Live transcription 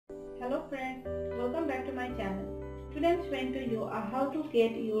Hello friends, welcome back to my channel. Today I'm showing to you how to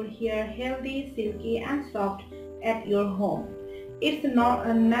get your hair healthy, silky and soft at your home. It's not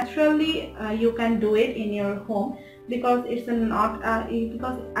naturally you can do it in your home because it's not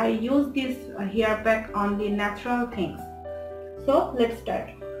because I use this hair pack on the natural things. So let's start.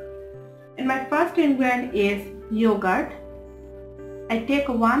 And my first ingredient is yogurt. I take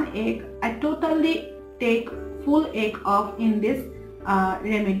one egg. I totally take full egg off in this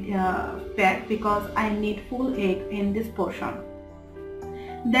pack because I need full egg in this portion.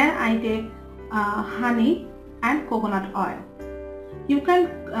 Then I take honey and coconut oil. You can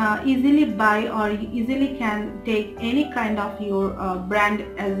easily buy or easily can take any kind of your brand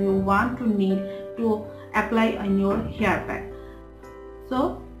as you want to need to apply on your hair pack.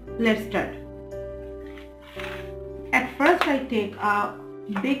 So let's start. At first I take a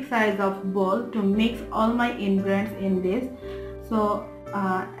big size of bowl to mix all my ingredients in this. So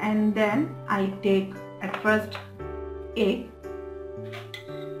and then I take at first egg.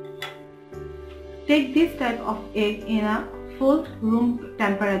 Take this type of egg in a full room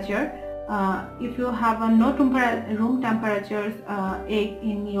temperature. If you have a no room temperatures egg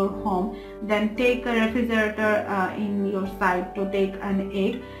in your home, then take a refrigerator in your side to take an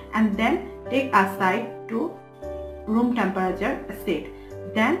egg and then take aside to room temperature set.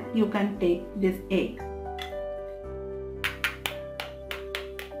 Then you can take this egg.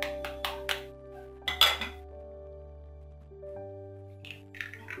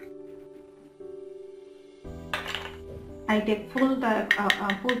 I take full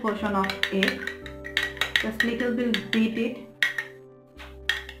portion of egg, just little bit beat it.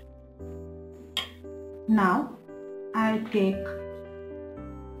 Now I take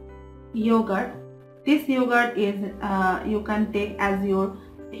yogurt. This yogurt is you can take as your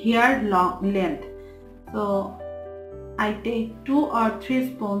hair length. So I take 2 or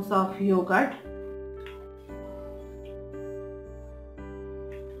 3 spoons of yogurt.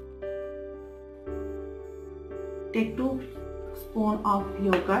 Take 2 spoons of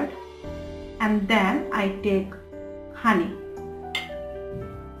yogurt and then I take honey.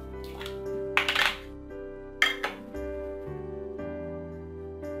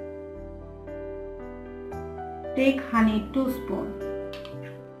 Take honey 2 spoons.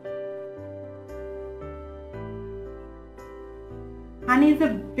 Honey is the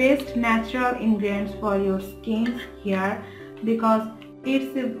best natural ingredients for your skin, hair because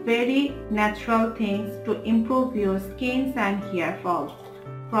it's a very natural things to improve your skin and hair fall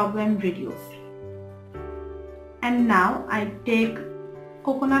problem reduce. And now I take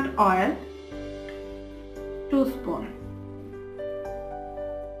coconut oil 2 spoons.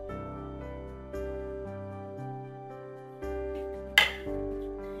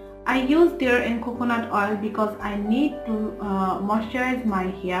 I use there in coconut oil because I need to moisturize my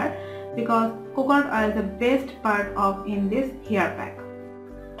hair because coconut oil is the best part of in this hair pack.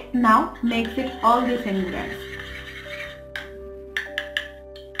 Now mix it all these ingredients.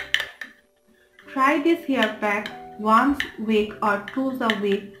 Try this hair pack once a week or twice a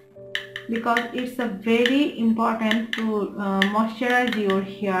week because it's a very important to moisturize your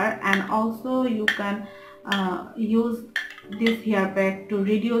hair, and also you can use this hair pack to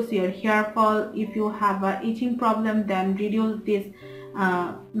reduce your hair fall. If you have a itching problem, then reduce this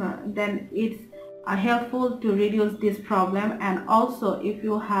then it's helpful to reduce this problem. And also if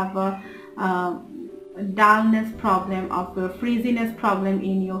you have a dullness problem of a frizziness problem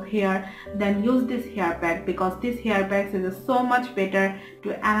in your hair, then use this hair pack because this hair pack is so much better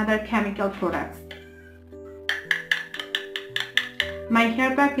to another chemical products. My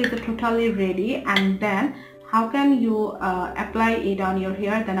hair pack is totally ready, and then how can you apply it on your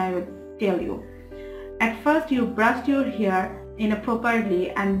hair, then I will tell you. At first you brush your hair in properly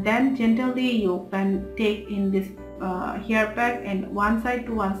and then gently you can take in this hair pack and one side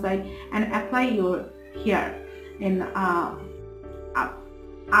to one side and apply your hair in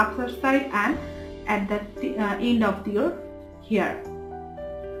upper side and at the end of your hair.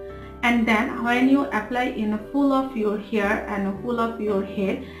 And then when you apply in full of your hair and full of your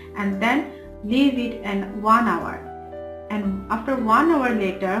head, and then leave it in 1 hour. And after 1 hour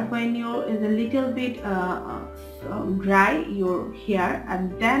later, when you is a little bit dry your hair,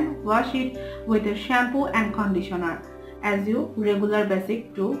 and then wash it with a shampoo and conditioner as you regular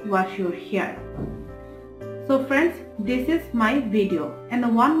basic to wash your hair. So friends, this is my video,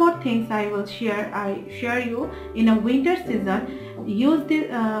 and one more things I will share you in a winter season. Use the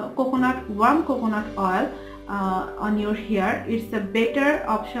warm coconut oil on your hair. It's a better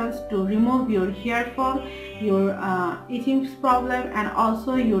options to remove your hair fall, your itching problem, and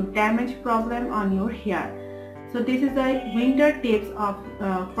also your damage problem on your hair. So this is the winter tips of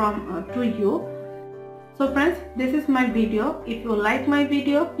to you. So friends, this is my video. If you like my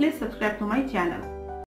video, please subscribe to my channel.